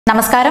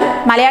നമസ്കാരം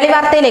മലയാളി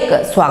വാർത്തയിലേക്ക്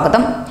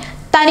സ്വാഗതം.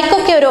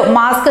 തനിക്കൊക്കെ ഒരു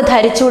മാസ്ക്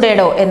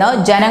ധരിച്ചൂടേടോ എന്ന്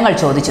ജനങ്ങൾ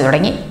ചോദിച്ചു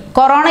തുടങ്ങി.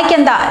 കൊറോണയ്ക്ക്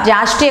എന്താ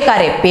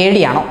രാഷ്ട്രീയക്കാരെ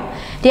പേടിയാണോ?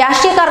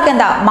 രാഷ്ട്രീയക്കാർക്ക്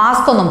എന്താ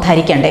മാസ്ക് ഒന്നും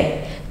ധരിക്കണ്ടേ?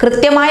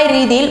 കൃത്യമായ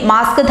രീതിയിൽ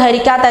മാസ്ക്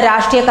ധരിക്കാത്ത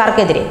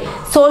രാഷ്ട്രീയക്കാർക്കെതിരെ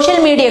സോഷ്യൽ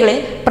മീഡിയകളിൽ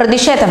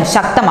പ്രതിഷേധം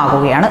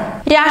ശക്തമാകുകയാണ്.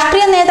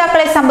 രാഷ്ട്രീയ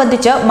നേതാക്കളെ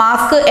സംബന്ധിച്ച്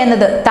മാസ്ക്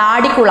എന്നത്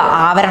താടിക്കുള്ള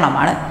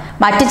ആവരണമാണ്.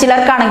 മറ്റു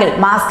ചിലർക്കാണെങ്കിൽ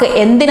മാസ്ക്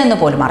എന്തിനെന്ന്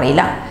പോലും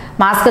അറിയില്ല.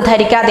 മാസ്ക്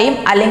ധരിക്കാതെയും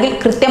അല്ലെങ്കിൽ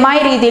കൃത്യമായ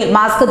രീതിയിൽ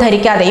മാസ്ക്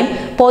ധരിക്കാതെയും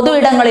പൊതു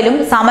ഇടങ്ങളിലും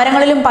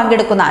സമരങ്ങളിലും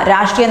പങ്കെടുക്കുന്ന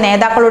രാഷ്ട്രീയ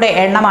നേതാക്കളുടെ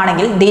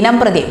എണ്ണമാണെങ്കിൽ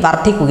ദിനംപ്രതി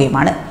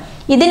വർദ്ധിക്കുകയുമാണ്.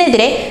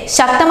 ഇതിനെതിരെ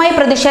ശക്തമായ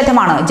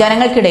പ്രതിഷേധമാണ്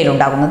ജനങ്ങൾക്കിടയിൽ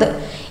ഉണ്ടാകുന്നത്.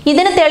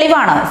 ഇതിന്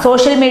തെളിവാണ്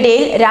സോഷ്യൽ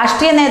മീഡിയയിൽ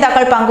രാഷ്ട്രീയ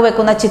നേതാക്കൾ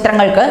പങ്കുവെക്കുന്ന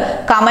ചിത്രങ്ങൾക്ക്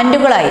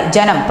കമന്റുകളായി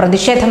ജനം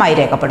പ്രതിഷേധമായി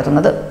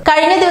രേഖപ്പെടുത്തുന്നത്.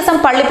 കഴിഞ്ഞ ദിവസം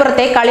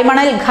പള്ളിപ്പുറത്തെ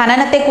കളിമണൽ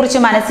ഖനനത്തെക്കുറിച്ച്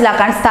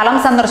മനസ്സിലാക്കാൻ സ്ഥലം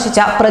സന്ദർശിച്ച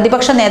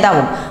പ്രതിപക്ഷ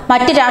നേതാവും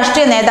മറ്റ്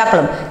രാഷ്ട്രീയ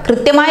നേതാക്കളും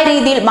കൃത്യമായ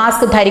രീതിയിൽ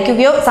മാസ്ക്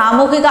ധരിക്കുകയോ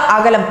സാമൂഹിക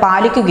അകലം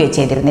പാലിക്കുകയോ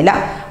ചെയ്തിരുന്നില്ല.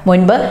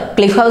 മുൻപ്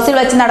ക്ലിഫ് ഹൗസിൽ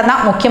വെച്ച് നടന്ന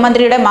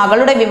മുഖ്യമന്ത്രിയുടെ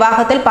മകളുടെ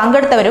വിവാഹത്തിൽ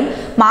പങ്കെടുത്തവരും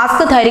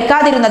മാസ്ക്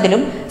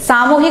ധരിക്കാതിരുന്നതിലും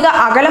സാമൂഹിക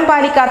അകലം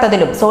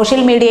പാലിക്കാത്തതിലും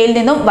സോഷ്യൽ മീഡിയയിൽ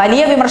നിന്നും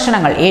വലിയ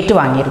വിമർശനങ്ങൾ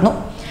ഏറ്റുവാങ്ങിയിരുന്നു.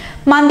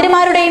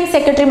 മന്ത്രിമാരുടെയും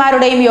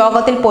സെക്രട്ടറിമാരുടെയും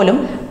യോഗത്തിൽ പോലും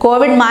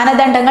കോവിഡ്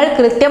മാനദണ്ഡങ്ങൾ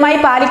കൃത്യമായി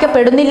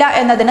പാലിക്കപ്പെടുന്നില്ല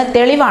എന്നതിന്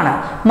തെളിവാണ്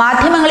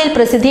മാധ്യമങ്ങളിൽ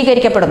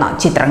പ്രസിദ്ധീകരിക്കപ്പെടുന്ന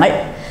ചിത്രങ്ങൾ.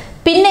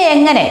 പിന്നെ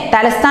എങ്ങനെ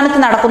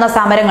തലസ്ഥാനത്ത് നടക്കുന്ന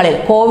സമരങ്ങളിൽ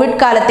കോവിഡ്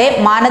കാലത്തെ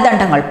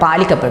മാനദണ്ഡങ്ങൾ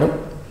പാലിക്കപ്പെടും?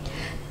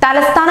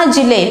 തലസ്ഥാന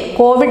ജില്ലയിൽ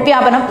കോവിഡ്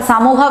വ്യാപനം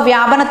സമൂഹ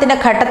വ്യാപനത്തിന്റെ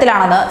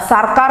ഘട്ടത്തിലാണെന്ന്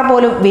സർക്കാർ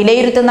പോലും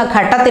വിലയിരുത്തുന്ന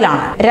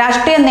ഘട്ടത്തിലാണ്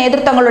രാഷ്ട്രീയ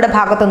നേതൃത്വങ്ങളുടെ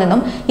ഭാഗത്തു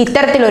നിന്നും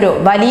ഇത്തരത്തിലൊരു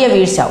വലിയ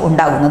വീഴ്ച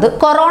ഉണ്ടാകുന്നത്.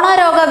 കൊറോണ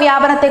രോഗ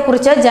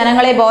വ്യാപനത്തെക്കുറിച്ച്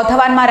ജനങ്ങളെ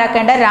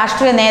ബോധവാന്മാരാക്കേണ്ട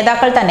രാഷ്ട്രീയ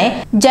നേതാക്കൾ തന്നെ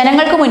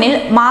ജനങ്ങൾക്ക് മുന്നിൽ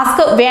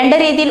മാസ്ക് വേണ്ട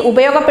രീതിയിൽ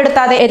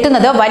ഉപയോഗപ്പെടുത്താതെ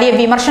എത്തുന്നത് വലിയ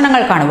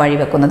വിമർശനങ്ങൾക്കാണ്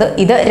വഴിവെക്കുന്നത്.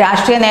 ഇത്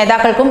രാഷ്ട്രീയ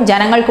നേതാക്കൾക്കും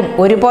ജനങ്ങൾക്കും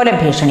ഒരുപോലെ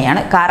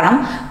ഭീഷണിയാണ്. കാരണം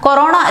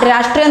കൊറോണ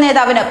രാഷ്ട്രീയ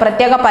നേതാവിന്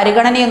പ്രത്യേക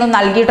പരിഗണനയൊന്നും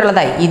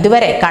നൽകിയിട്ടുള്ളതായി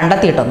ഇതുവരെ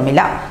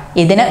കണ്ടെത്തിയിട്ടൊന്നുമില്ല.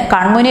 ഇതിന്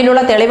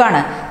കൺമുന്നിലുള്ള തെളിവാണ്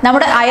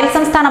നമ്മുടെ അയൽ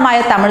സംസ്ഥാനമായ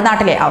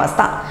തമിഴ്നാട്ടിലെ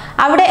അവസ്ഥ.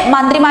 അവിടെ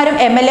മന്ത്രിമാരും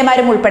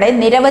MLA-മാരും ഉൾപ്പെടെ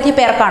നിരവധി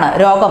പേർക്കാണ്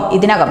രോഗം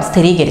ഇതിനകം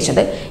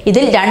സ്ഥിരീകരിച്ചത്.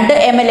 ഇതിൽ 2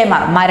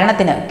 MLA-മാർ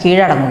മരണത്തിന്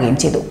കീഴടങ്ങുകയും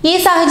ചെയ്തു. ഈ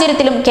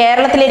സാഹചര്യത്തിലും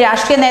കേരളത്തിലെ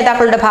രാഷ്ട്രീയ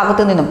നേതാക്കളുടെ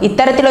ഭാഗത്തു നിന്നും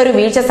ഇത്തരത്തിലൊരു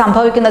വീഴ്ച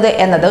സംഭവിക്കുന്നത്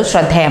എന്നത്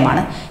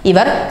ശ്രദ്ധേയമാണ്.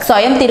 ഇവർ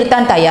സ്വയം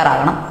തിരുത്താൻ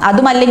തയ്യാറാകണം.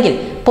 അതുമല്ലെങ്കിൽ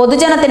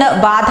പൊതുജനത്തിന്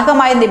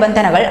ബാധകമായ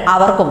നിബന്ധനകൾ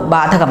അവർക്കും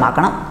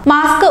ബാധകമാക്കണം.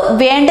 മാസ്ക്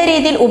വേണ്ട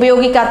രീതിയിൽ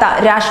ഉപയോഗിക്കാത്ത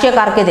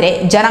രാഷ്ട്രീയക്കാർക്കെതിരെ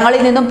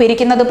ജനങ്ങളിൽ നിന്നും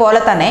പിരിക്കുന്നത്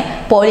പോലെ തന്നെ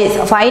പോലീസ്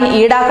ഫൈൻ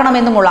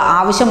ഈടാക്കണമെന്നുമുള്ള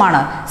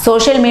ആവശ്യമാണ്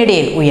സോഷ്യൽ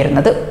മീഡിയയിൽ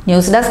ഉയരുന്നത്.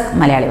 ന്യൂസ് ഡെസ്ക്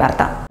മലയാളി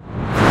വാർത്ത.